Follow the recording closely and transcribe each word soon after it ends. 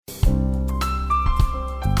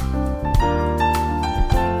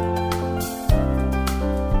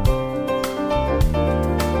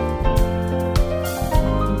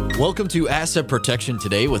Welcome to Asset Protection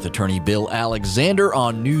Today with attorney Bill Alexander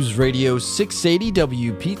on News Radio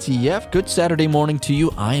 680 WPTF. Good Saturday morning to you.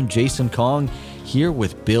 I am Jason Kong here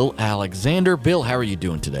with Bill Alexander. Bill, how are you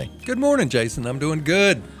doing today? Good morning, Jason. I'm doing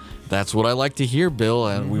good. That's what I like to hear, Bill.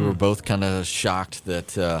 And we were both kind of shocked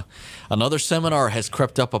that another seminar has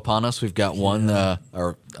crept up upon us. We've got one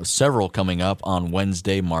or several coming up on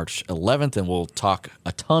Wednesday, March 11th, and we'll talk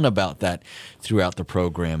a ton about that throughout the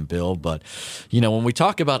program, Bill. But, you know, when we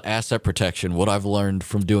talk about asset protection, what I've learned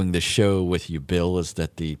from doing this show with you, Bill, is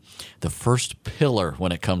that the first pillar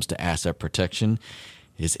when it comes to asset protection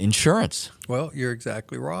is insurance. Well, you're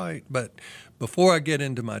exactly right. But before I get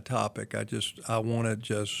into my topic, I want to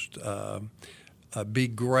just be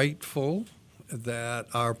grateful that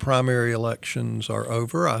our primary elections are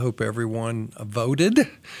over. I hope everyone voted,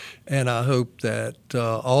 and I hope that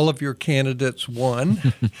all of your candidates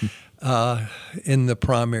won in the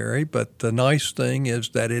primary. But the nice thing is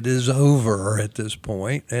that it is over at this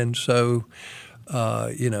point, and so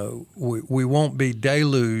we won't be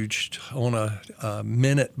deluged on a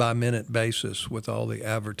minute-by-minute basis with all the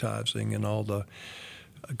advertising and all the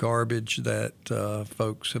garbage that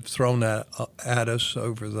folks have thrown at us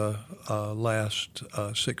over the last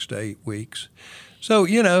 6 to 8 weeks. So,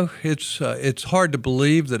 it's hard to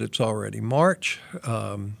believe that it's already March.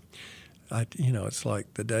 It's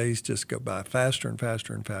like the days just go by faster and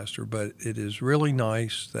faster and faster, but it is really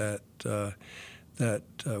nice that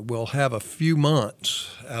we'll have a few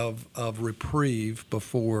months of reprieve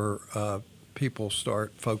before people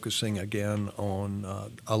start focusing again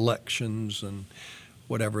on elections and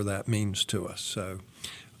whatever that means to us. So,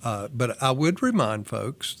 but I would remind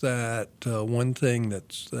folks that one thing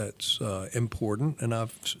that's important, and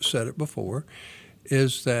I've said it before,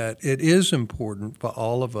 is that it is important for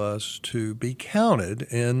all of us to be counted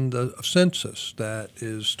in the census that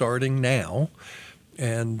is starting now.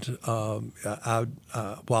 And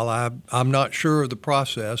while I'm not sure of the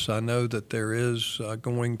process, I know that there is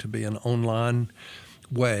going to be an online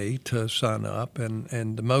way to sign up.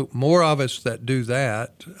 And the more of us that do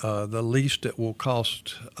that, the least it will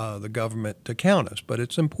cost the government to count us. But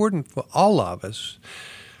it's important for all of us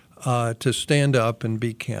to stand up and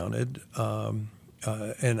be counted.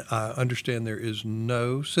 And I understand there is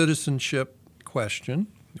no citizenship question,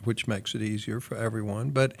 which makes it easier for everyone.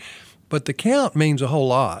 But the count means a whole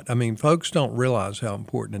lot. I mean, folks don't realize how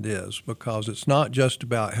important it is because it's not just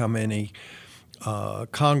about how many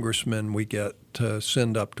congressmen we get to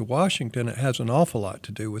send up to Washington. It has an awful lot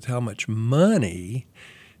to do with how much money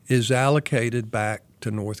is allocated back to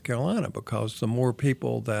North Carolina, because the more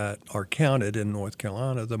people that are counted in North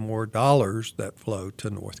Carolina, the more dollars that flow to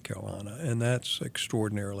North Carolina. And that's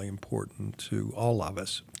extraordinarily important to all of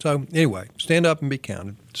us. So anyway, stand up and be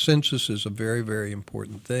counted. Census is a very, very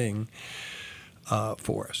important thing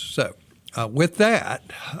for us. So with that,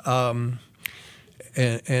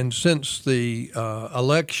 and since the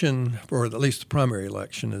election, or at least the primary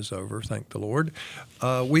election, is over, thank the Lord,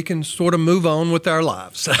 we can sort of move on with our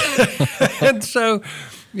lives. And so,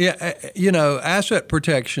 asset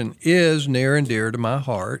protection is near and dear to my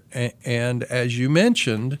heart. And as you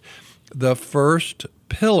mentioned, the first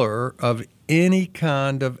pillar of any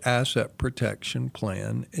kind of asset protection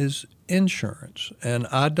plan is insurance. And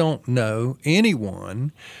I don't know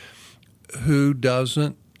anyone who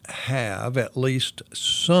doesn't have at least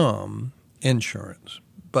some insurance.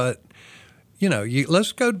 But,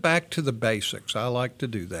 let's go back to the basics. I like to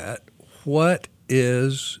do that. What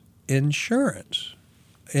is insurance?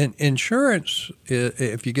 Insurance,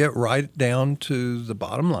 if you get right down to the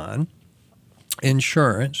bottom line,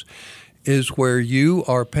 insurance is where you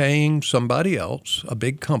are paying somebody else, a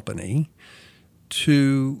big company,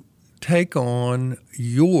 to take on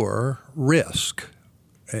your risk.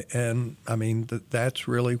 And, I mean, that's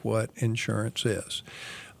really what insurance is.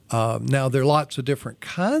 Now, there are lots of different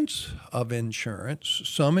kinds of insurance.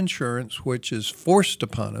 Some insurance which is forced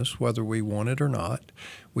upon us, whether we want it or not,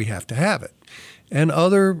 we have to have it. And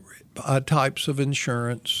other types of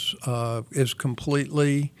insurance is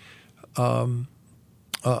completely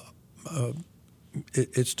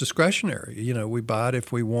it's discretionary. We buy it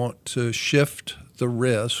if we want to shift the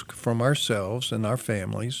risk from ourselves and our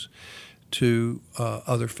families to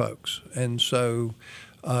other folks. And so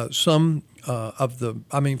for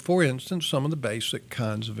instance, some of the basic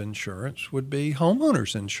kinds of insurance would be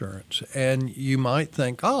homeowners insurance. And you might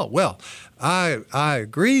think, oh, well, I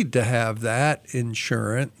agreed to have that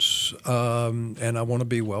insurance and I want to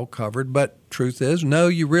be well covered. But truth is, no,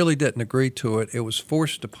 you really didn't agree to it. It was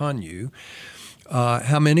forced upon you.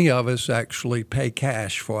 How many of us actually pay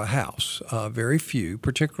cash for a house? Very few,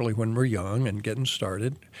 particularly when we're young and getting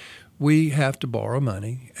started. we have to borrow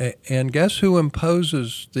money. And guess who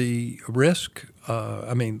imposes the risk?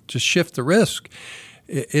 To shift the risk.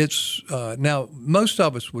 It's now most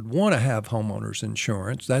of us would want to have homeowners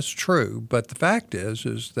insurance. That's true. But the fact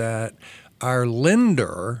is that our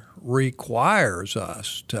lender requires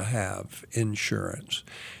us to have insurance.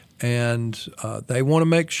 And they want to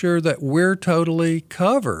make sure that we're totally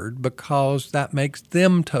covered because that makes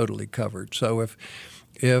them totally covered. So if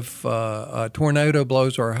a tornado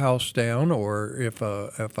blows our house down or if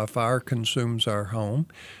a fire consumes our home,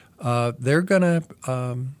 they're going to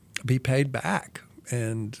be paid back.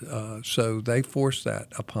 And so they force that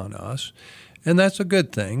upon us. And that's a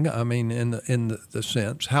good thing, in the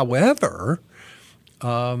sense. However,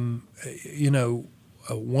 one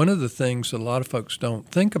of the things that a lot of folks don't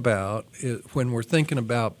think about is when we're thinking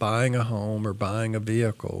about buying a home or buying a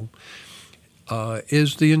vehicle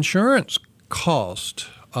is the insurance cost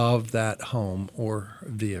of that home or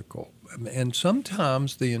vehicle. And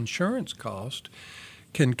sometimes the insurance cost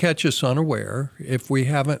can catch us unaware if we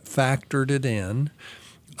haven't factored it in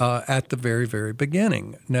at the very, very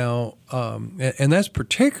beginning. Now, and that's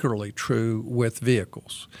particularly true with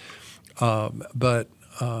vehicles. But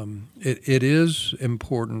it is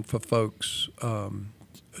important for folks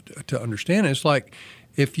to understand. It's like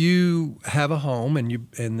if you have a home and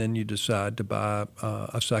then you decide to buy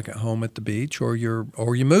a second home at the beach, or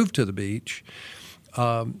you move to the beach,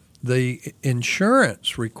 the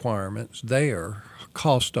insurance requirements there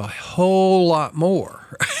cost a whole lot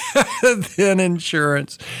more than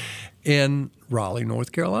insurance in Raleigh,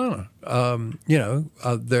 North Carolina. And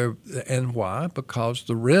why? Because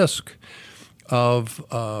the risk of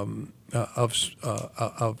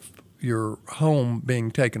your home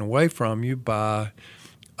being taken away from you by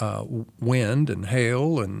wind and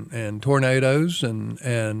hail and tornadoes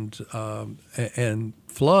and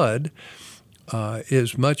flood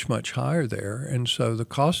is much, much higher there. And so the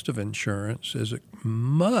cost of insurance is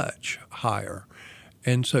much higher.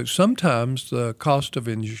 And so sometimes the cost of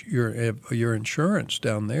your insurance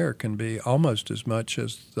down there can be almost as much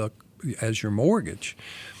as your mortgage.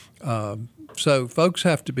 So folks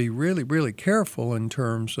have to be really, really careful in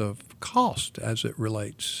terms of cost as it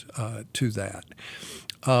relates to that.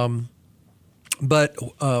 But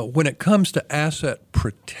when it comes to asset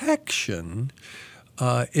protection,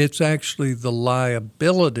 it's actually the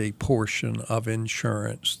liability portion of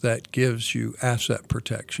insurance that gives you asset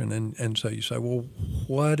protection. And so you say, well,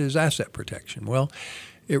 what is asset protection? Well,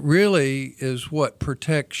 it really is what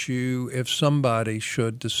protects you if somebody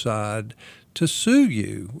should decide to sue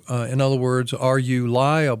you. In other words, are you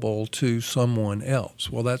liable to someone else?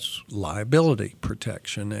 Well, that's liability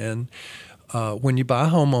protection. And when you buy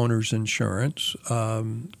homeowners insurance,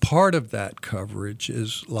 part of that coverage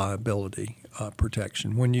is liability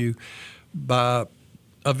protection. When you buy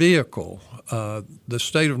a vehicle, the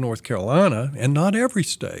state of North Carolina, and not every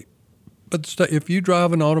state, but if you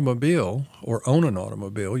drive an automobile or own an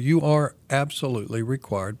automobile, you are absolutely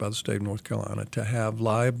required by the state of North Carolina to have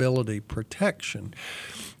liability protection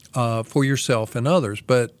for yourself and others.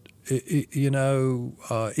 But,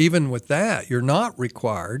 even with that, you're not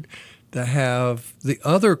required to have the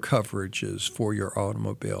other coverages for your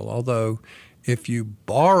automobile. Although if you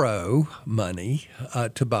borrow money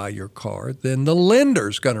to buy your car, then the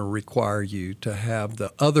lender's going to require you to have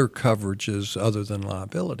the other coverages other than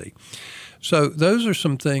liability. So those are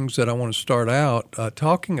some things that I want to start out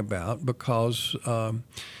talking about because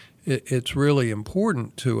it's really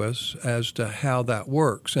important to us as to how that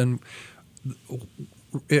works. And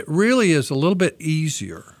it really is a little bit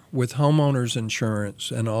easier with homeowners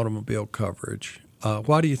insurance and automobile coverage.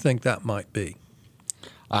 Why do you think that might be?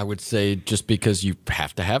 I would say just because you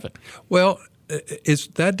have to have it. Well,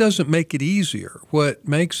 that doesn't make it easier. What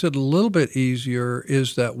makes it a little bit easier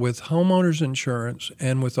is that with homeowners insurance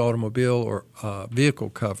and with automobile or vehicle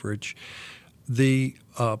coverage, the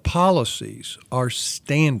policies are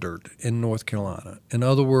standard in North Carolina. In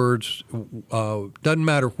other words, doesn't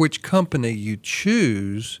matter which company you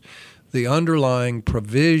choose, the underlying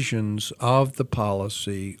provisions of the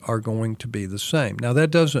policy are going to be the same. Now,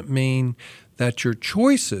 that doesn't mean that your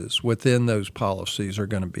choices within those policies are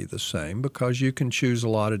going to be the same because you can choose a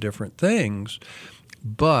lot of different things.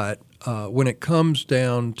 But when it comes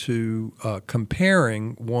down to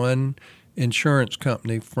comparing one insurance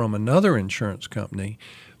company from another insurance company,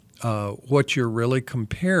 what you're really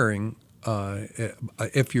comparing,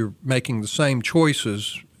 if you're making the same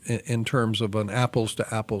choices in terms of an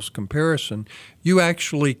apples-to-apples comparison, you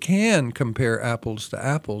actually can compare apples to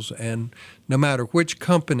apples. And no matter which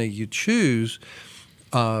company you choose,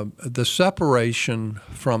 the separation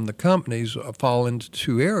from the companies fall into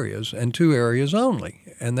two areas and two areas only.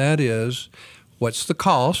 and that is, what's the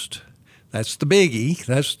cost? That's the biggie.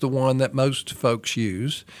 That's the one that most folks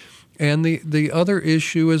use. And the other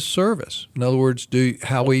issue is service. In other words,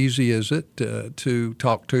 how easy is it to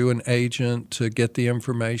talk to an agent, to get the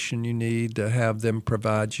information you need, to have them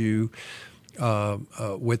provide you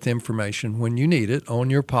with information when you need it on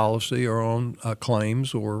your policy or on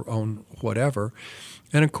claims or on whatever.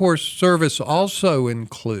 And of course, service also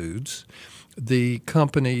includes the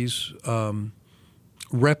company's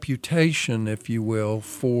reputation, if you will,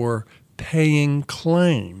 for paying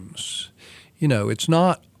claims. You know, it's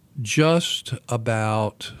not just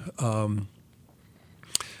about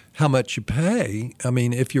how much you pay. I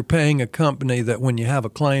mean, if you're paying a company that when you have a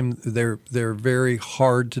claim, they're very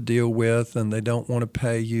hard to deal with and they don't want to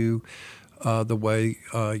pay you the way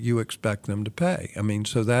you expect them to pay. I mean,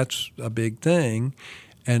 so that's a big thing,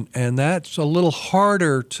 and that's a little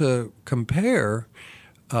harder to compare,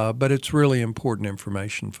 but it's really important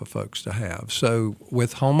information for folks to have. So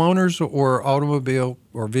with homeowners or automobile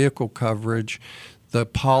or vehicle coverage, the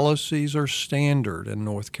policies are standard in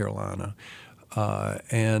North Carolina.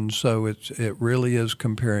 And so it really is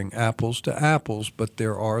comparing apples to apples, but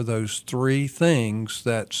there are those three things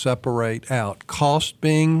that separate out. Cost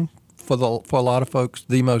being, for a lot of folks,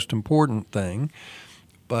 the most important thing,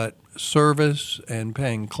 but service and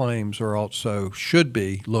paying claims are also, should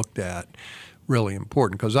be looked at, really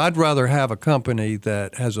important. Because I'd rather have a company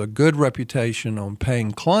that has a good reputation on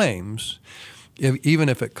paying claims, even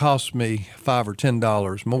if it costs me $5 or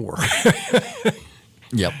 $10 more.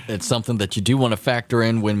 Yep, it's something that you do want to factor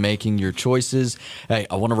in when making your choices. Hey,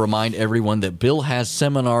 I want to remind everyone that Bill has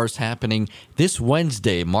seminars happening this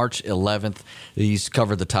Wednesday, March 11th. These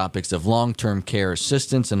cover the topics of long-term care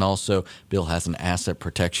assistance, and also Bill has an asset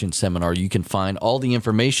protection seminar. You can find all the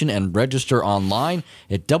information and register online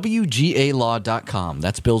at WGAlaw.com.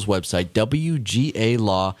 That's Bill's website,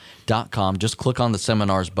 WGAlaw.com. Just click on the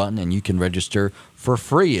seminars button and you can register for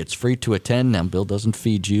free. It's free to attend. Now, Bill doesn't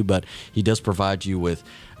feed you, but he does provide you with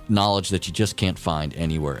knowledge that you just can't find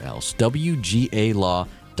anywhere else.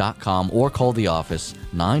 WGAlaw.com, or call the office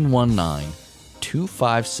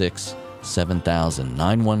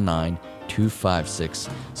 919-256-7000.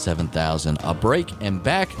 919-256-7000. A break and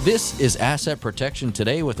back. This is Asset Protection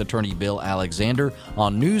Today with attorney Bill Alexander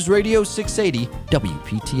on News Radio 680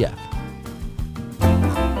 WPTF.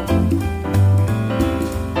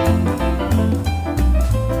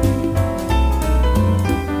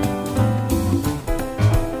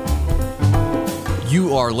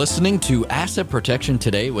 You are listening to Asset Protection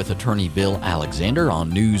Today with attorney Bill Alexander on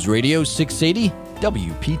News Radio 680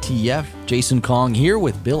 WPTF. Jason Kong here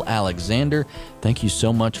with Bill Alexander. Thank you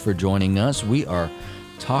so much for joining us. We are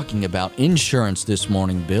talking about insurance this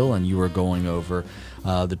morning, Bill, and you are going over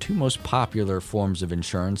the two most popular forms of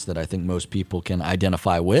insurance that I think most people can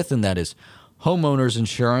identify with, and that is homeowners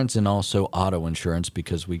insurance and also auto insurance,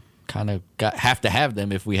 because we kind of have to have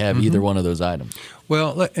them if we have either one of those items.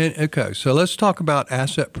 Well, okay, so let's talk about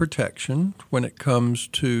asset protection when it comes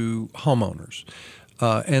to homeowners.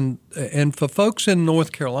 And for folks in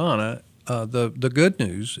North Carolina, the good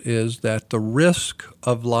news is that the risk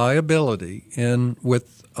of liability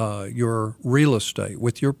with your real estate,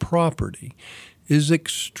 with your property, is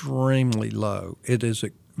extremely low. It is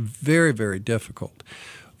very, very difficult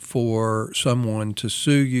for someone to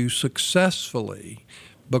sue you successfully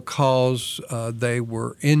because they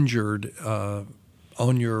were injured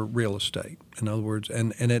on your real estate. In other words,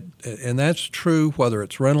 and that's true whether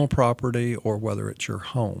it's rental property or whether it's your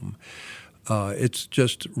home. It's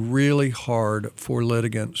just really hard for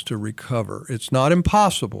litigants to recover. It's not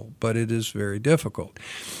impossible, but it is very difficult.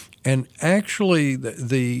 And actually,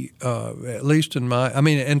 at least in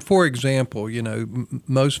and for example,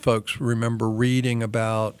 most folks remember reading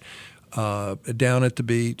about down at the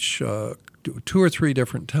beach 2 or 3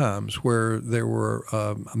 different times where there were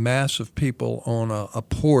a mass of people on a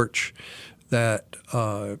porch that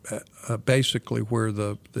basically where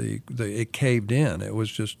it caved in. It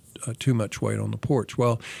was just too much weight on the porch.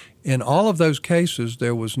 Well, in all of those cases,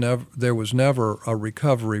 there was never a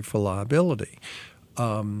recovery for liability,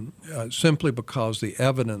 simply because the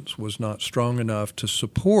evidence was not strong enough to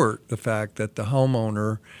support the fact that the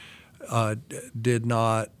homeowner did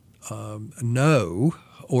not know,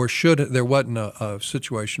 or there wasn't a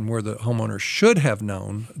situation where the homeowner should have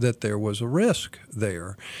known that there was a risk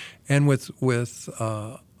there. And with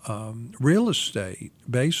real estate,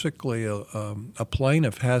 basically a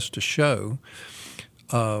plaintiff has to show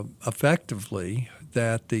effectively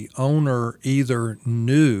that the owner either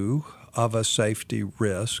knew of a safety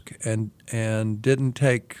risk and didn't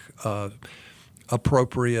take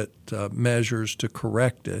appropriate measures to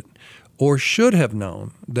correct it, or should have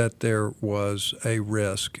known that there was a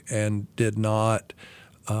risk and did not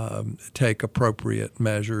take appropriate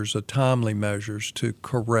measures, timely measures to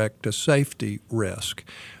correct a safety risk.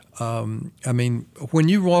 I mean, when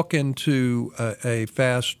you walk into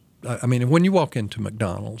when you walk into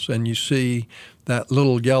McDonald's and you see that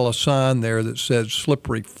little yellow sign there that says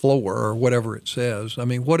slippery floor or whatever it says, I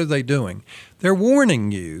mean, what are they doing? They're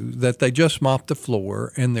warning you that they just mopped the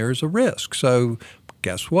floor and there's a risk. So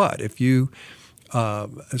guess what? If you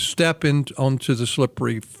step onto the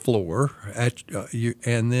slippery floor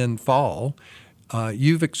and then fall,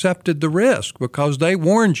 you've accepted the risk because they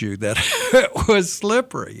warned you that it was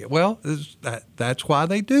slippery. Well, that's why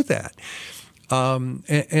they do that.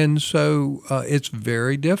 And so it's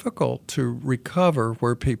very difficult to recover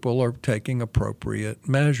where people are taking appropriate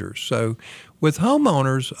measures. So with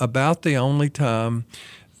homeowners, about the only time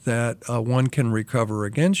that one can recover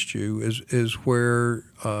against you is where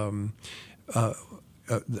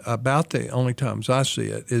about the only times I see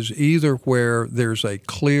it is either where there's a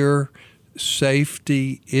clear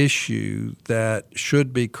safety issue that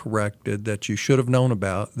should be corrected, that you should have known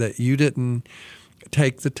about, that you didn't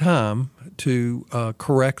take the time to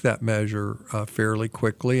correct that measure fairly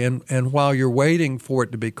quickly, and while you're waiting for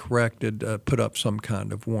it to be corrected, put up some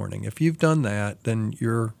kind of warning. If you've done that, then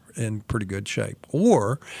you're in pretty good shape.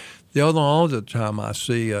 Or the other time I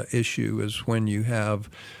see an issue is when you have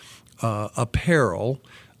a peril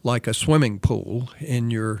like a swimming pool in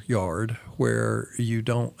your yard where you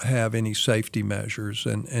don't have any safety measures,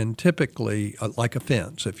 and typically like a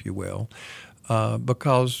fence, if you will,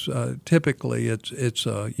 because typically it's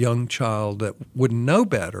a young child that wouldn't know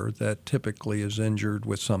better that typically is injured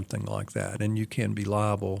with something like that, and you can be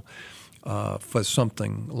liable for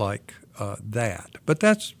something like that. But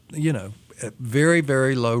that's, very,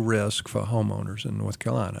 very low risk for homeowners in North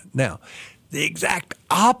Carolina. Now, the exact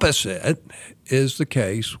opposite is the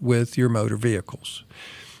case with your motor vehicles,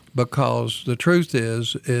 because the truth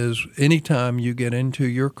is anytime you get into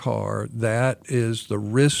your car, that is the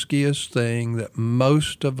riskiest thing that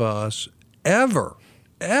most of us ever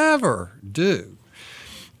do,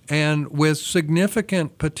 and with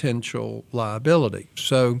significant potential liability.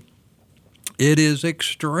 So it is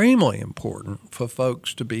extremely important for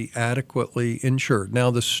folks to be adequately insured.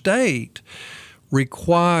 Now, the state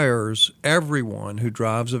requires everyone who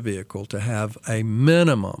drives a vehicle to have a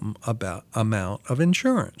minimum amount of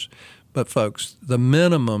insurance. But folks, the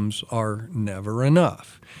minimums are never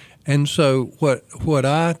enough. And so what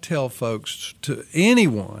I tell folks, to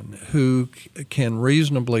anyone who can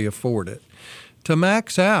reasonably afford it, to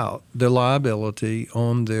max out the liability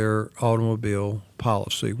on their automobile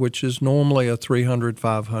policy, which is normally a $300,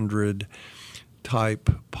 $500 type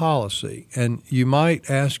policy. And you might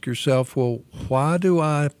ask yourself, well, why do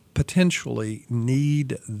I potentially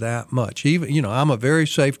need that much? Even, I'm a very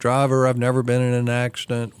safe driver. I've never been in an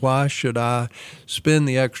accident. Why should I spend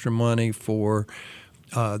the extra money for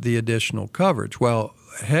the additional coverage? Well,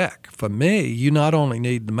 heck, for me, you not only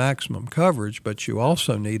need the maximum coverage, but you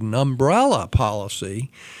also need an umbrella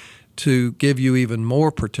policy to give you even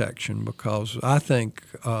more protection, because I think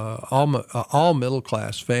all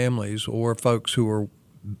middle-class families or folks who are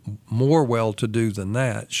more well-to-do than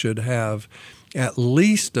that should have at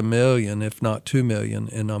least $1 million, if not $2 million,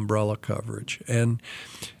 in umbrella coverage. And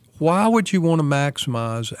why would you want to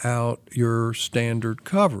maximize out your standard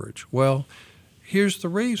coverage? Well, here's the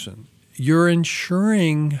reason. You're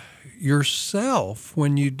insuring yourself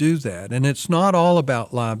when you do that, and it's not all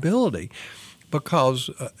about liability. Because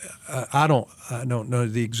I don't know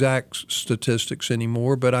the exact statistics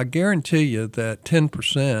anymore, but I guarantee you that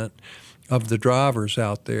 10% of the drivers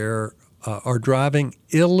out there are driving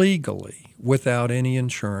illegally without any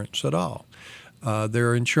insurance at all.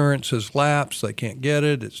 Their insurance has lapsed, they can't get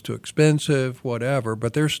it, it's too expensive, whatever,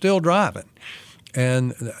 but they're still driving.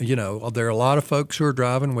 And, there are a lot of folks who are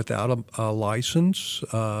driving without a license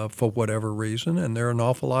for whatever reason, and there are an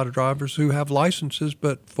awful lot of drivers who have licenses,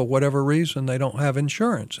 but for whatever reason they don't have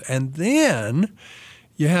insurance. And then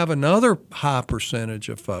you have another high percentage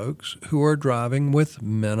of folks who are driving with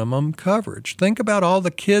minimum coverage. Think about all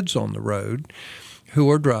the kids on the road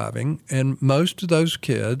who are driving, and most of those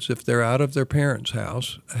kids, if they're out of their parents'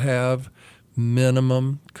 house, have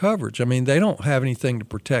minimum coverage. I mean, they don't have anything to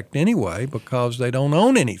protect anyway because they don't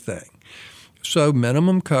own anything. So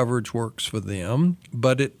minimum coverage works for them,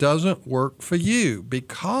 but it doesn't work for you,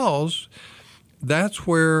 because that's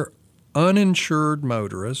where uninsured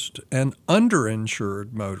motorists and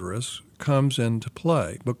underinsured motorists comes into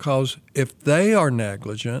play. Because if they are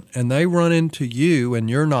negligent and they run into you in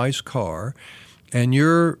your nice car and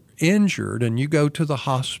you're injured and you go to the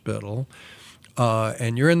hospital,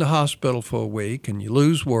 and you're in the hospital for a week and you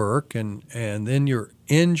lose work and then you're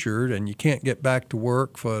injured and you can't get back to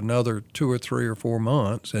work for another 2 or 3 or 4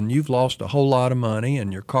 months and you've lost a whole lot of money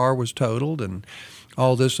and your car was totaled and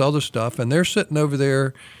all this other stuff, and they're sitting over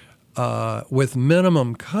there with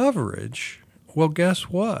minimum coverage, well, guess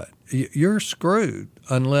what? You're screwed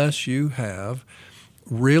unless you have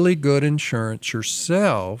really good insurance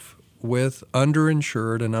yourself with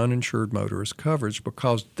underinsured and uninsured motorist coverage,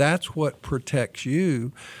 because that's what protects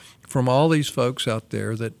you from all these folks out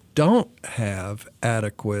there that don't have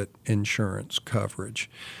adequate insurance coverage.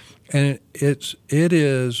 And it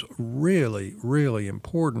is really, really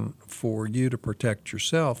important for you to protect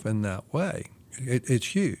yourself in that way.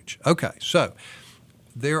 It's huge. Okay, so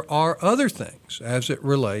there are other things as it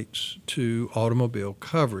relates to automobile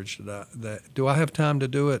coverage. Do I have time to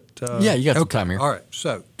do it? Yeah, you got some time here. All right,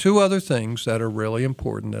 so 2 other things that are really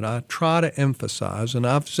important that I try to emphasize, and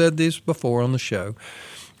I've said this before on the show,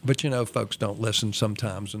 but folks don't listen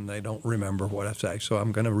sometimes and they don't remember what I say, so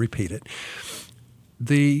I'm going to repeat it.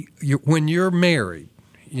 When you're married,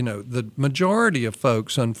 the majority of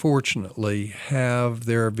folks, unfortunately, have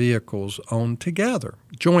their vehicles owned together,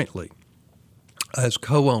 jointly, as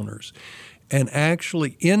co-owners. And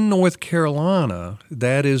actually, in North Carolina,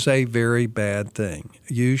 that is a very bad thing.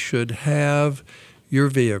 You should have your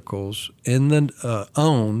vehicles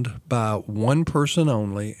owned by one person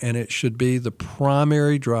only, and it should be the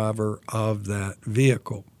primary driver of that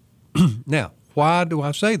vehicle. Now, why do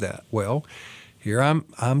I say that? Well, here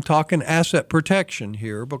I'm talking asset protection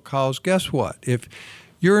here, because guess what? If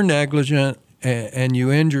you're negligent and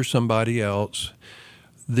you injure somebody else,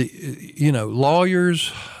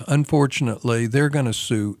 lawyers, unfortunately, they're going to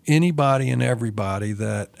sue anybody and everybody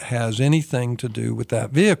that has anything to do with that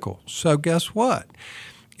vehicle. So guess what?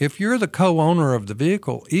 If you're the co-owner of the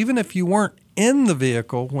vehicle, even if you weren't in the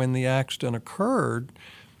vehicle when the accident occurred,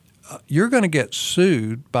 you're going to get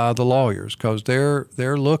sued by the lawyers, because they're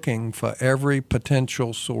looking for every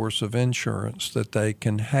potential source of insurance that they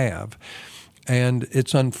can have. And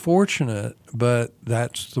it's unfortunate, but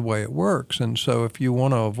that's the way it works. And so if you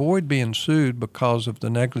want to avoid being sued because of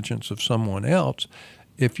the negligence of someone else,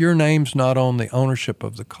 if your name's not on the ownership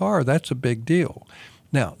of the car, that's a big deal.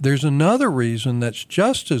 Now, there's another reason that's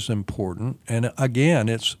just as important, and again,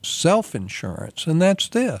 it's self-insurance, and that's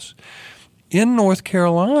this. In North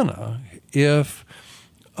Carolina, if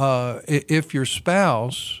your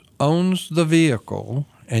spouse owns the vehicle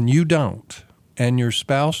and you don't, and your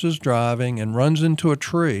spouse is driving and runs into a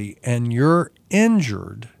tree and you're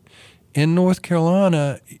injured, in North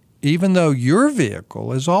Carolina, even though your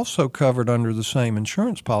vehicle is also covered under the same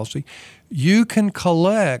insurance policy, you can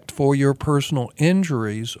collect for your personal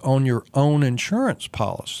injuries on your own insurance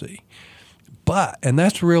policy. And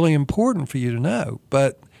that's really important for you to know.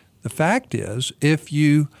 But the fact is, if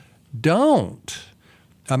you if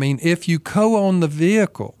you co-own the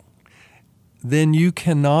vehicle, then you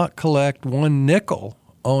cannot collect one nickel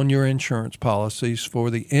on your insurance policies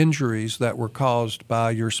for the injuries that were caused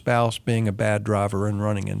by your spouse being a bad driver and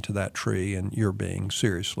running into that tree and you're being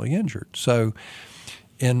seriously injured. So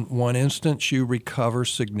in one instance, you recover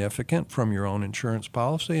significant from your own insurance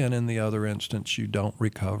policy, and in the other instance, you don't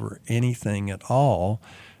recover anything at all.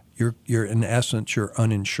 You're in essence, you're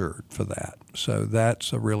uninsured for that. So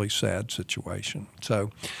that's a really sad situation.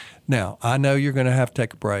 So now, I know you're going to have to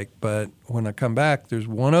take a break, but when I come back, there's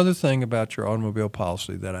one other thing about your automobile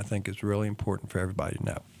policy that I think is really important for everybody to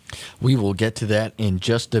know. We will get to that in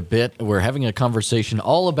just a bit. We're having a conversation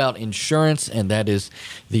all about insurance, and that is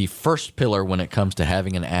the first pillar when it comes to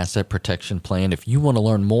having an asset protection plan. If you want to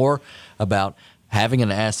learn more about having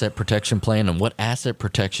an asset protection plan and what asset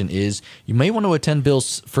protection is, you may want to attend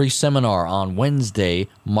Bill's free seminar on Wednesday,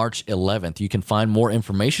 March 11th. You can find more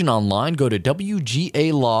information online. Go to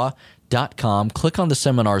WGALaw.com. Click on the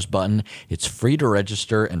seminars button. It's free to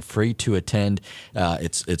register and free to attend.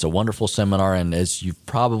 It's a wonderful seminar, and as you've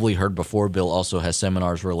probably heard before, Bill also has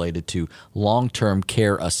seminars related to long-term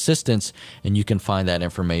care assistance, and you can find that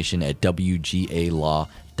information at WGALaw.com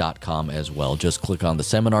as well. Just click on the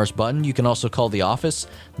seminars button. You can also call the office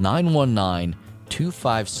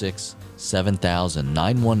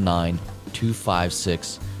 919-256-7000,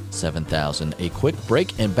 919-256-7000. A quick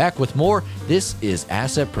break and back with more. This is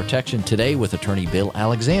Asset Protection Today with attorney Bill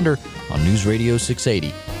Alexander on News Radio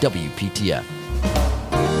 680 WPTF.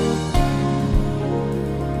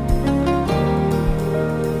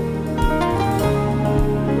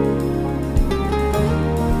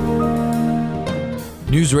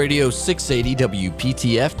 News Radio 680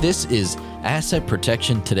 WPTF. This is Asset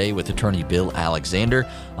Protection Today with attorney Bill Alexander.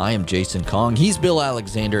 I am Jason Kong. He's Bill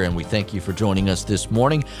Alexander, and we thank you for joining us this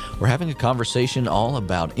morning. We're having a conversation all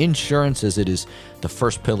about insurance, as it is the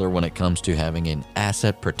first pillar when it comes to having an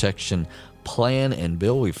asset protection plan. And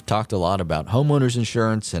Bill, we've talked a lot about homeowners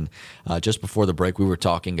insurance, and just before the break we were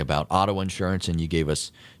talking about auto insurance, and you gave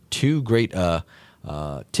us two great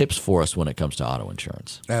tips for us when it comes to auto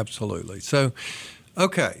insurance. Absolutely. So,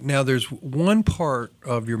 okay, now there's one part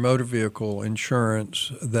of your motor vehicle insurance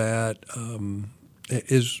that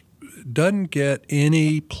doesn't get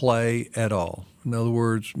any play at all. In other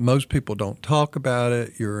words, most people don't talk about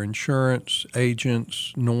it. Your insurance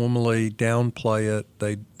agents normally downplay it.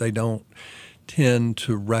 They don't tend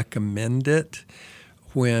to recommend it,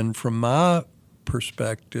 when from my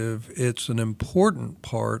perspective, it's an important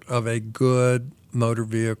part of a good motor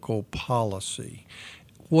vehicle policy.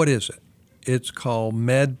 What is it? It's called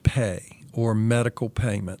MedPay, or medical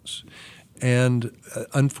payments. And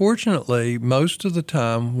unfortunately, most of the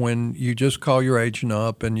time when you just call your agent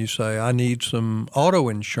up and you say, I need some auto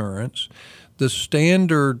insurance, the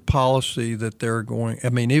standard policy that they're going,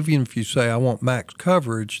 even if you say I want max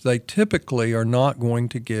coverage, they typically are not going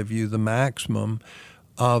to give you the maximum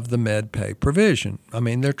of the MedPay provision.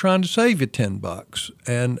 They're trying to save you $10,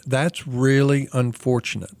 and that's really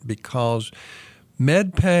unfortunate, because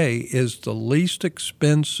MedPay is the least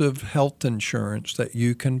expensive health insurance that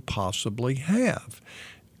you can possibly have.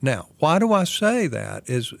 Now, why do I say that?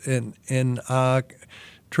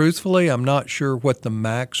 Truthfully, I'm not sure what the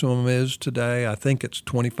maximum is today. I think it's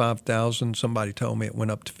 $25,000. Somebody told me it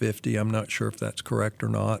went up to $50,000. I'm not sure if that's correct or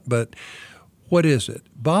not. But what is it?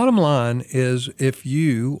 Bottom line is, if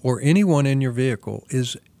you or anyone in your vehicle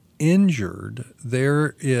is injured,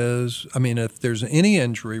 if there's any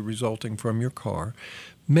injury resulting from your car,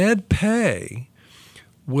 MedPay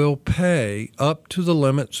will pay up to the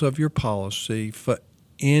limits of your policy for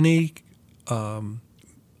any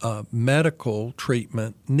medical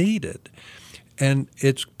treatment needed. And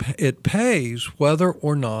it pays whether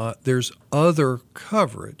or not there's other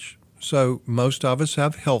coverage. So most of us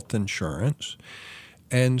have health insurance.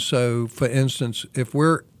 And so, for instance, if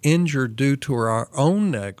we're injured due to our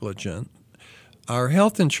own negligence, our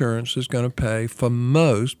health insurance is going to pay for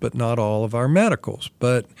most, but not all, of our medicals.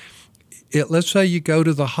 But let's say you go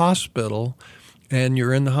to the hospital and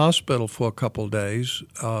you're in the hospital for a couple of days,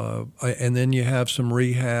 and then you have some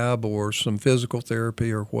rehab or some physical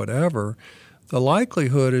therapy or whatever. The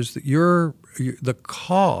likelihood is that the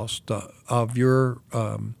cost of your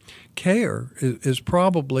care is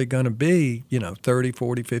probably going to be, $30,000,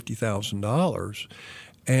 $40,000, $50,000.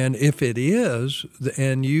 And if it is,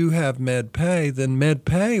 and you have MedPay, then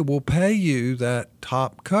MedPay will pay you that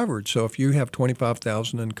top coverage. So if you have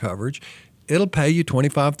 $25,000 in coverage, it'll pay you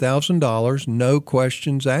 $25,000, no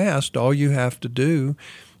questions asked. All you have to do,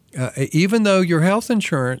 even though your health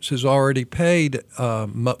insurance has already paid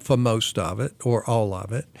for most of it or all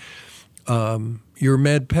of it, your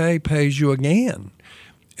MedPay pays you again.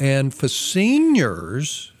 And for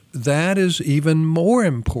seniors, that is even more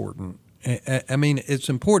important. It's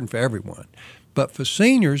important for everyone, but for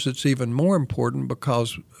seniors, it's even more important,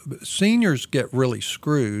 because seniors get really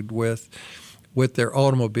screwed with their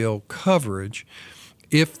automobile coverage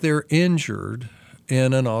if they're injured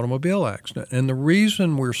in an automobile accident. And the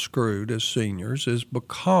reason we're screwed as seniors is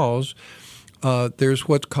because there's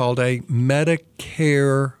what's called a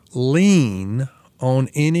Medicare lien on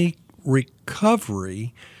any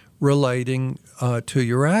recovery relating to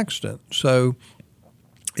your accident. So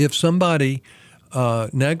if somebody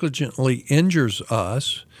negligently injures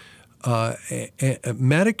us,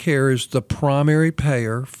 Medicare is the primary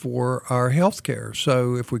payer for our health care.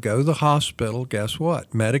 So if we go to the hospital, guess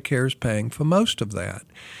what? Medicare is paying for most of that.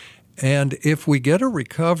 And if we get a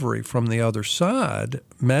recovery from the other side,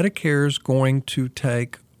 Medicare is going to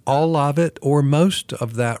take all of it or most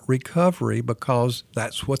of that recovery, because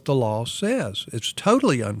that's what the law says. It's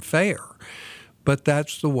totally unfair, but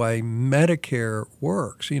that's the way Medicare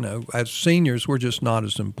works. As seniors, we're just not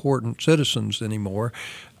as important citizens anymore,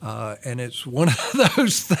 and it's one of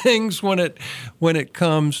those things when it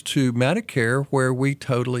comes to Medicare where we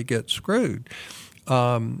totally get screwed.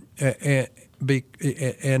 It's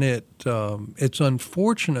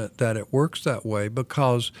unfortunate that it works that way,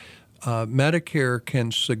 because Medicare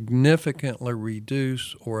can significantly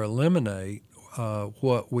reduce or eliminate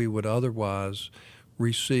what we would otherwise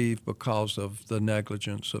receive because of the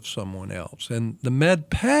negligence of someone else. And the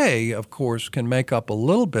MedPay, of course, can make up a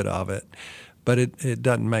little bit of it, but it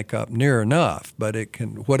doesn't make up near enough. But it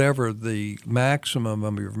can, whatever the maximum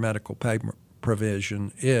of your medical pay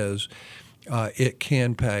provision is, it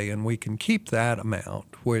can pay, and we can keep that amount,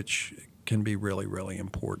 which can be really, really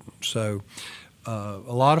important. So a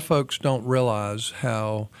lot of folks don't realize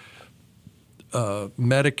how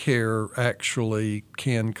Medicare actually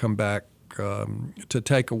can come back to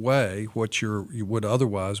take away what you would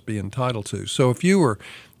otherwise be entitled to. So if you were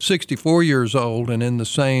 64 years old and in the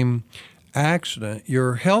same accident,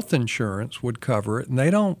 your health insurance would cover it, and they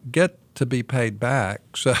don't get to be paid back.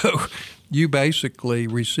 So you basically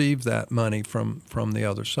receive that money from the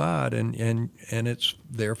other side, and it's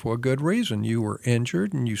there for a good reason. You were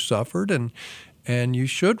injured and you suffered, and you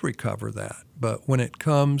should recover that. But when it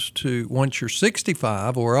comes to once you're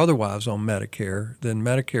 65 or otherwise on Medicare, then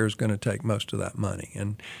Medicare is going to take most of that money.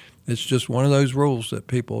 And it's just one of those rules that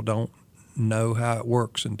people don't know how it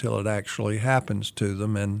works until it actually happens to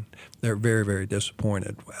them, and they're very, very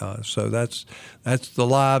disappointed. So that's the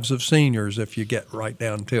lives of seniors, if you get right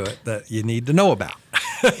down to it, that you need to know about.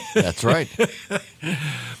 That's right.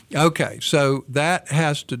 Okay, so that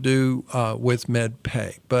has to do with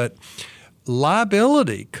MedPay. But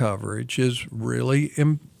liability coverage is really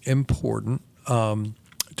important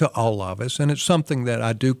to all of us, and it's something that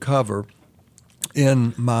I do cover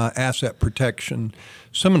in my asset protection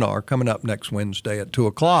seminar coming up next Wednesday at 2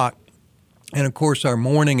 o'clock. And, of course, our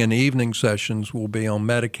morning and evening sessions will be on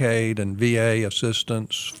Medicaid and VA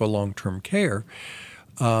assistance for long-term care.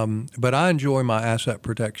 But I enjoy my asset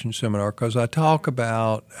protection seminar because I talk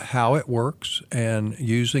about how it works and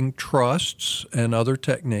using trusts and other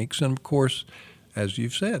techniques. And, of course, as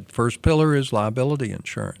you've said, first pillar is liability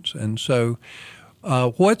insurance. And so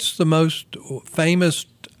what's the most famous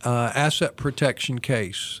asset protection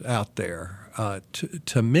case out there?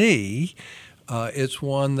 To me, it's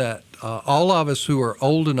one that all of us who are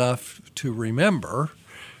old enough to remember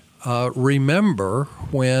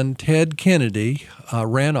when Ted Kennedy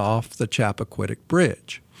ran off the Chappaquiddick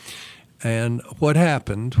Bridge. And what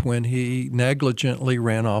happened when he negligently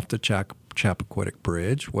ran off the Chappaquiddick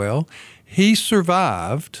Bridge? Well, he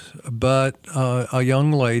survived, but a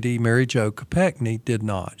young lady, Mary Jo Kopechne, did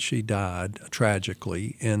not. She died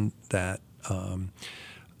tragically in that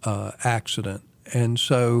accident. And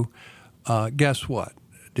so guess what?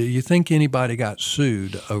 Do you think anybody got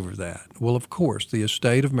sued over that? Well, of course, the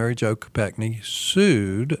estate of Mary Jo Kopechne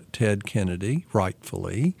sued Ted Kennedy,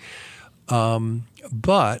 rightfully.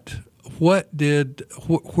 But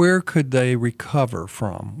where could they recover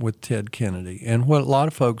from with Ted Kennedy? And what a lot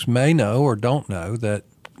of folks may know or don't know, that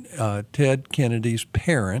Ted Kennedy's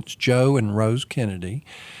parents, Joe and Rose Kennedy,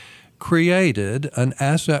 created an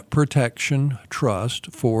asset protection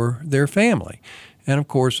trust for their family. And, of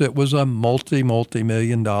course, it was a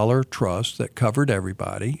multi-million-dollar trust that covered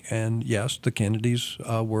everybody. And, yes, the Kennedys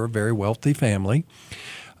were a very wealthy family.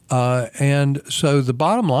 And so the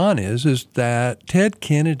bottom line is that Ted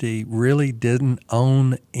Kennedy really didn't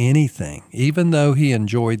own anything, even though he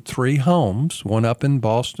enjoyed 3 homes, one up in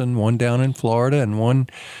Boston, one down in Florida, and one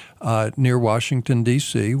near Washington,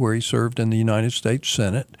 D.C., where he served in the United States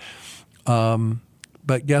Senate.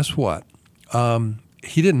 But guess what?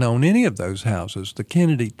 He didn't own any of those houses. The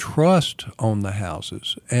Kennedy Trust owned the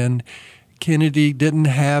houses. And Kennedy didn't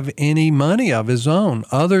have any money of his own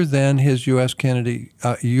other than his U.S.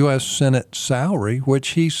 Senate salary, which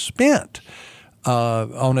he spent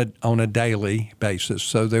on a daily basis.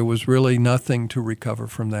 So there was really nothing to recover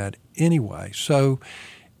from that anyway. So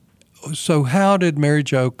how did Mary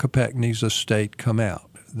Jo Kopechne's estate come out?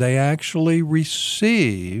 They actually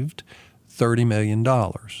received $30 million.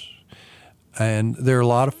 And there are a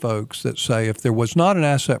lot of folks that say if there was not an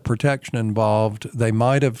asset protection involved, they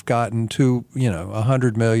might have gotten to,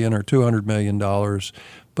 $100 million or $200 million.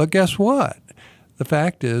 But guess what? The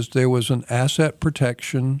fact is there was an asset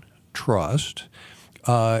protection trust.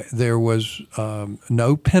 There was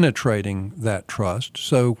no penetrating that trust.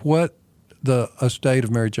 So what the estate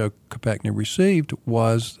of Mary Jo Kopechne received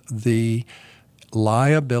was the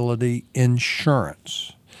liability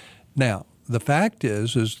insurance. Now, the fact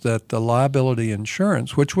is that the liability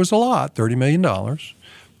insurance, which was a lot, $30 million,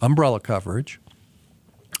 umbrella coverage,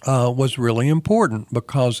 was really important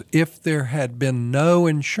because if there had been no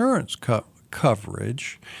insurance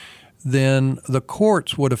coverage, then the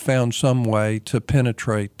courts would have found some way to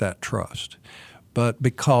penetrate that trust. But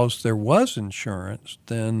because there was insurance,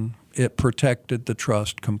 then it protected the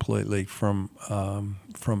trust completely from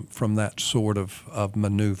that sort of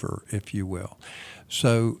maneuver, if you will.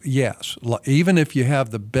 So, yes, even if you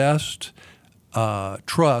have the best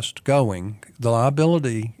trust going, the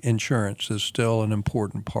liability insurance is still an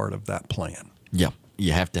important part of that plan. Yeah.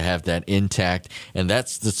 You have to have that intact. And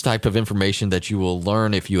that's the type of information that you will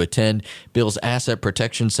learn if you attend Bill's asset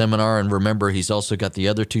protection seminar. And remember, he's also got the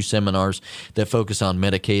other 2 seminars that focus on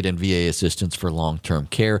Medicaid and VA assistance for long-term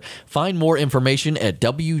care. Find more information at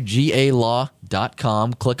WGAlaw.com.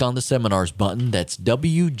 Click on the seminars button. That's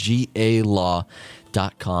WGAlaw.com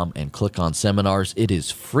and click on seminars. It is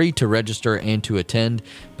free to register and to attend.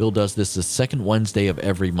 Bill does this the second Wednesday of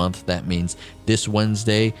every month. That means this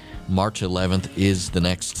Wednesday, March 11th, is the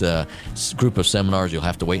next group of seminars. You'll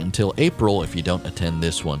have to wait until April if you don't attend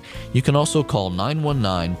this one. You can also call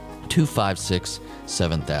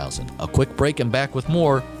 919-256-7000. A quick break and back with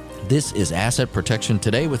more. This is Asset Protection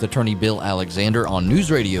Today with attorney Bill Alexander on News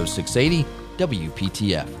Radio 680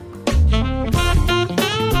 WPTF.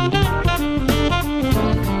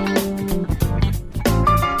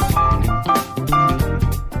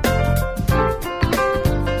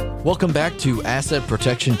 Welcome back to Asset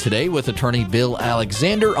Protection Today with attorney Bill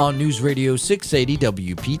Alexander on News Radio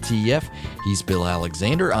 680 WPTF. He's Bill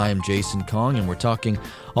Alexander. I am Jason Kong, and we're talking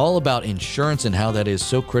all about insurance and how that is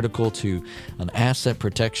so critical to an asset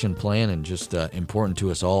protection plan and just important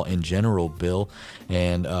to us all in general, Bill.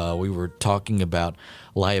 And we were talking about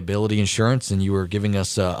liability insurance, and you were giving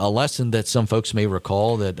us a lesson that some folks may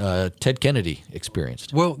recall that Ted Kennedy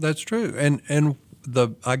experienced. Well, that's true. And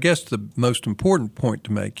I guess the most important point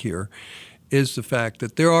to make here is the fact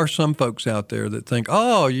that there are some folks out there that think,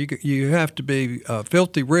 oh, you have to be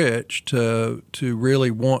filthy rich to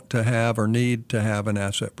really want to have or need to have an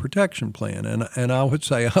asset protection plan. And I would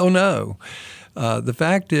say, oh, no. The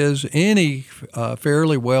fact is any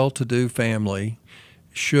fairly well-to-do family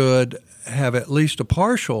should have at least a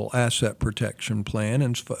partial asset protection plan.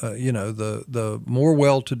 And, the more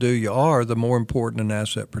well-to-do you are, the more important an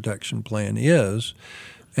asset protection plan is.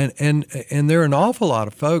 And there are an awful lot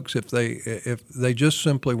of folks if they just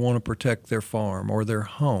simply want to protect their farm or their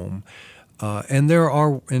home. And there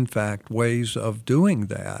are, in fact, ways of doing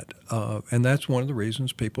that. And that's one of the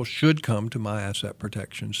reasons people should come to my asset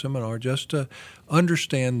protection seminar, just to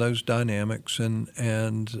understand those dynamics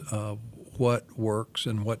and what works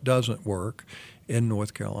and what doesn't work in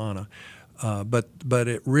North Carolina. But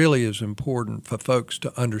it really is important for folks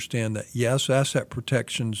to understand that, yes, asset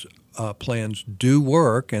protections plans do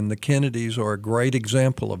work, and the Kennedys are a great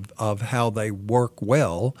example of how they work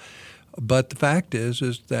well. But the fact is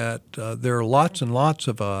that there are lots and lots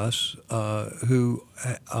of us who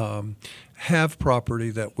have property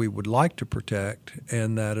that we would like to protect,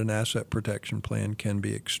 and that an asset protection plan can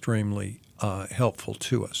be extremely helpful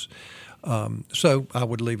to us. So I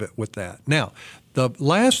would leave it with that. Now, the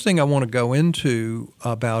last thing I want to go into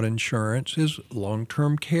about insurance is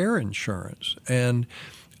long-term care insurance. And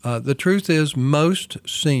the truth is most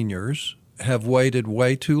seniors have waited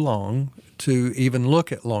way too long to even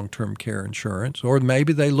look at long-term care insurance, or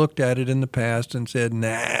maybe they looked at it in the past and said,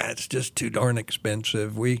 nah, it's just too darn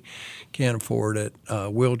expensive. We can't afford it.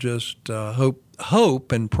 We'll just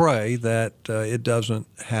hope and pray that it doesn't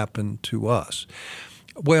happen to us.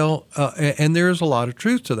 Well, and there's a lot of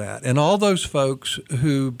truth to that. And all those folks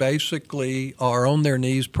who basically are on their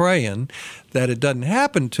knees praying that it doesn't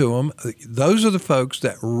happen to them, those are the folks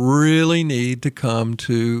that really need to come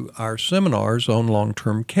to our seminars on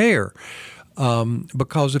long-term care.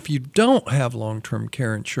 Because if you don't have long-term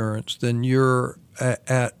care insurance, then you're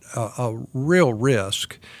at a real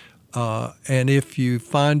risk. And if you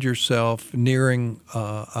find yourself nearing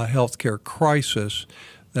a healthcare crisis,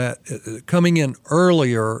 that coming in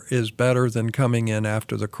earlier is better than coming in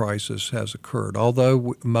after the crisis has occurred,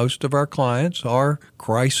 although most of our clients are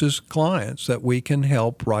crisis clients that we can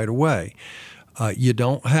help right away. You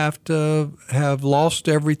don't have to have lost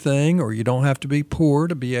everything, or you don't have to be poor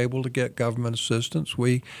to be able to get government assistance.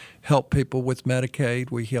 We help people with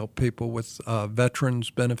Medicaid. We help people with veterans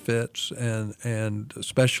benefits and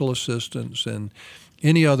special assistance and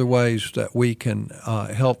any other ways that we can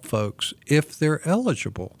help folks if they're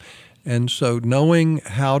eligible. And so knowing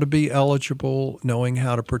how to be eligible, knowing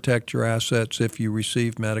how to protect your assets if you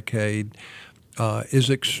receive Medicaid is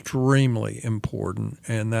extremely important,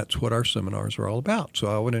 and that's what our seminars are all about. So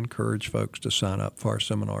I would encourage folks to sign up for our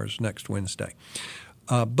seminars next Wednesday.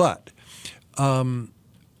 But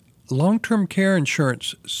long-term care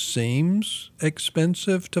insurance seems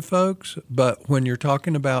expensive to folks, but when you're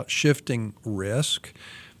talking about shifting risk,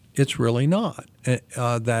 it's really not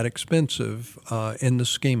that expensive in the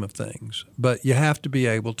scheme of things. But you have to be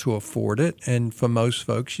able to afford it, and for most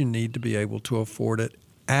folks, you need to be able to afford it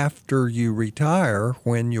after you retire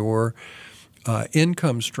when your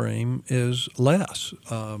income stream is less.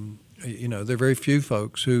 There are very few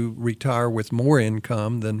folks who retire with more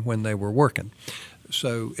income than when they were working.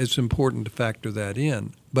 So it's important to factor that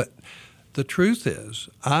in. But the truth is,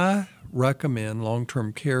 I recommend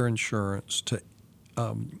long-term care insurance to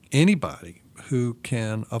anybody who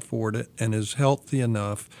can afford it and is healthy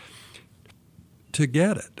enough to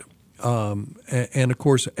get it. And of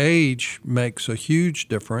course, age makes a huge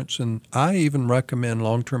difference. And I even recommend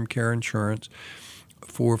long-term care insurance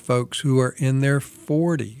for folks who are in their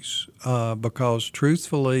 40s because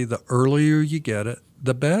truthfully, the earlier you get it,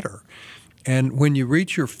 the better. And when you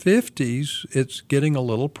reach your 50s, it's getting a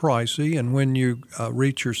little pricey. And when you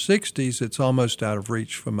reach your 60s, it's almost out of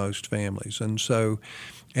reach for most families. And so,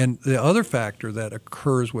 and the other factor that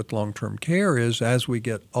occurs with long-term care is as we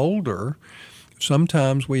get older,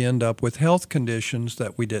 sometimes we end up with health conditions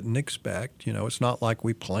that we didn't expect. You know, it's not like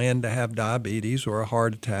we plan to have diabetes or a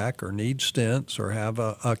heart attack or need stents or have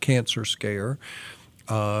a cancer scare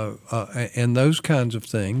and those kinds of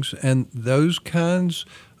things. And those kinds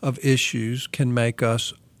of issues can make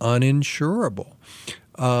us uninsurable.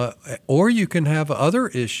 Or you can have other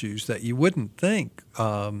issues that you wouldn't think.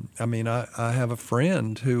 I have a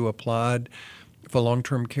friend who applied for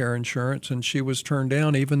long-term care insurance, and she was turned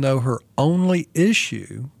down even though her only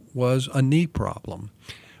issue was a knee problem.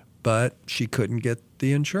 But she couldn't get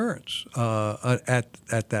the insurance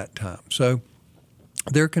at that time. So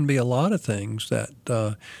there can be a lot of things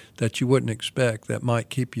that you wouldn't expect that might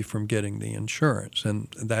keep you from getting the insurance. And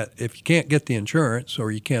that if you can't get the insurance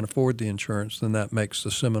or you can't afford the insurance, then that makes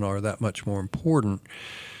the seminar that much more important.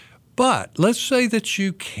 But let's say that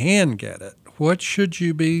you can get it. What should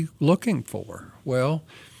you be looking for? Well,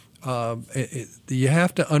 you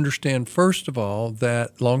have to understand, first of all,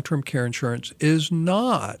 that long-term care insurance is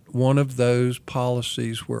not one of those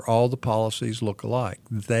policies where all the policies look alike.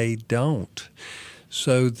 They don't.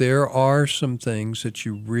 So there are some things that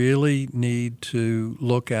you really need to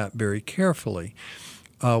look at very carefully.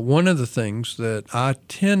 One of the things that I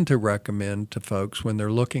tend to recommend to folks when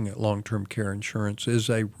they're looking at long-term care insurance is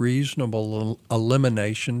a reasonable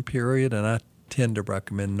elimination period, and I tend to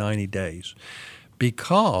recommend 90 days.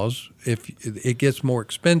 Because if it gets more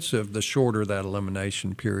expensive, the shorter that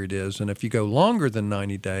elimination period is. And if you go longer than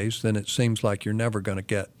 90 days, then it seems like you're never going to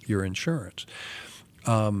get your insurance.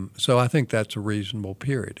 So I think that's a reasonable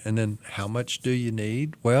period. And then how much do you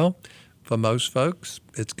need? Well, for most folks,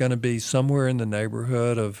 it's going to be somewhere in the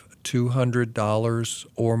neighborhood of $200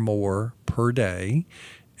 or more per day.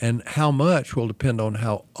 And how much will depend on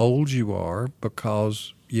how old you are,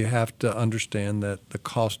 because you have to understand that the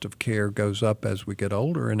cost of care goes up as we get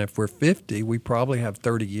older. And if we're 50, we probably have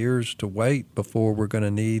 30 years to wait before we're going to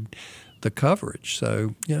need the coverage.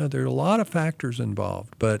 So, there are a lot of factors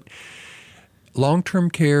involved. But long-term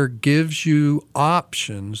care gives you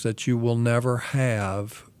options that you will never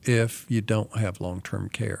have if you don't have long-term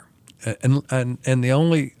care. And the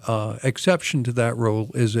only exception to that rule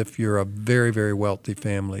is if you're a very, very wealthy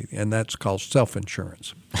family, and that's called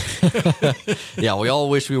self-insurance. Yeah, we all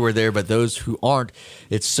wish we were there, but those who aren't,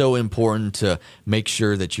 it's so important to make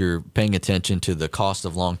sure that you're paying attention to the cost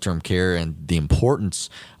of long-term care and the importance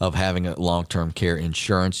of having a long-term care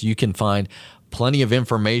insurance. You can find plenty of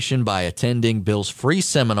information by attending Bill's free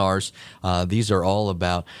seminars. These are all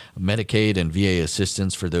about Medicaid and VA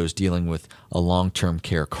assistance for those dealing with a long-term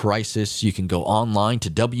care crisis. You can go online to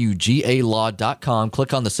WGALaw.com,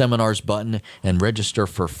 click on the seminars button, and register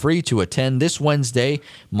for free to attend this Wednesday,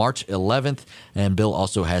 March 11th. And Bill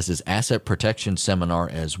also has his asset protection seminar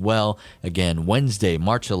as well. Again, Wednesday,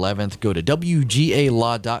 March 11th. Go to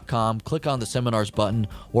WGALaw.com, click on the seminars button,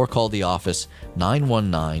 or call the office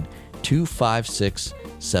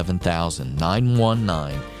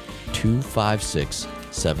 919-256-7000.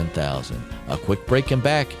 919-256-7000. A quick break and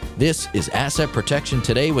back. This is Asset Protection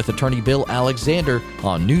Today with attorney Bill Alexander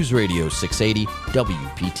on News Radio 680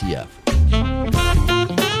 WPTF.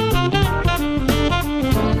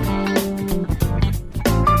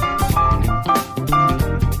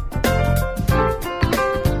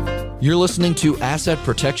 You're listening to Asset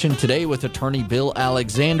Protection Today with attorney Bill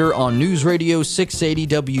Alexander on News Radio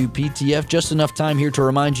 680 WPTF. Just enough time here to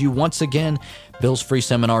remind you once again, Bill's free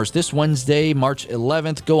seminars this Wednesday, March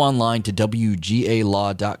 11th. Go online to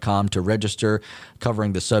WGALaw.com to register,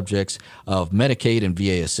 covering the subjects of Medicaid and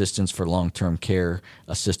VA assistance for long-term care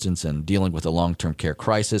assistance and dealing with a long-term care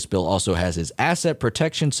crisis. Bill also has his asset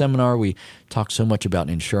protection seminar. We talk so much about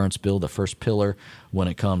insurance, Bill, the first pillar when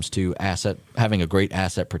it comes to having a great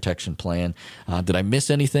asset protection plan. Did I miss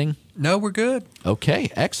anything? No, we're good. Okay,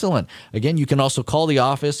 excellent. Again, you can also call the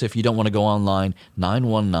office if you don't want to go online,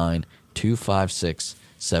 919-256-7000.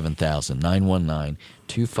 7000.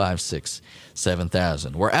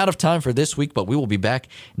 919-256-7000. We're out of time for this week, but we will be back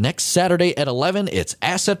next Saturday at 11. It's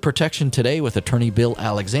Asset Protection Today with attorney Bill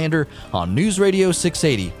Alexander on News Radio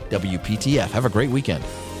 680 WPTF. Have a great weekend.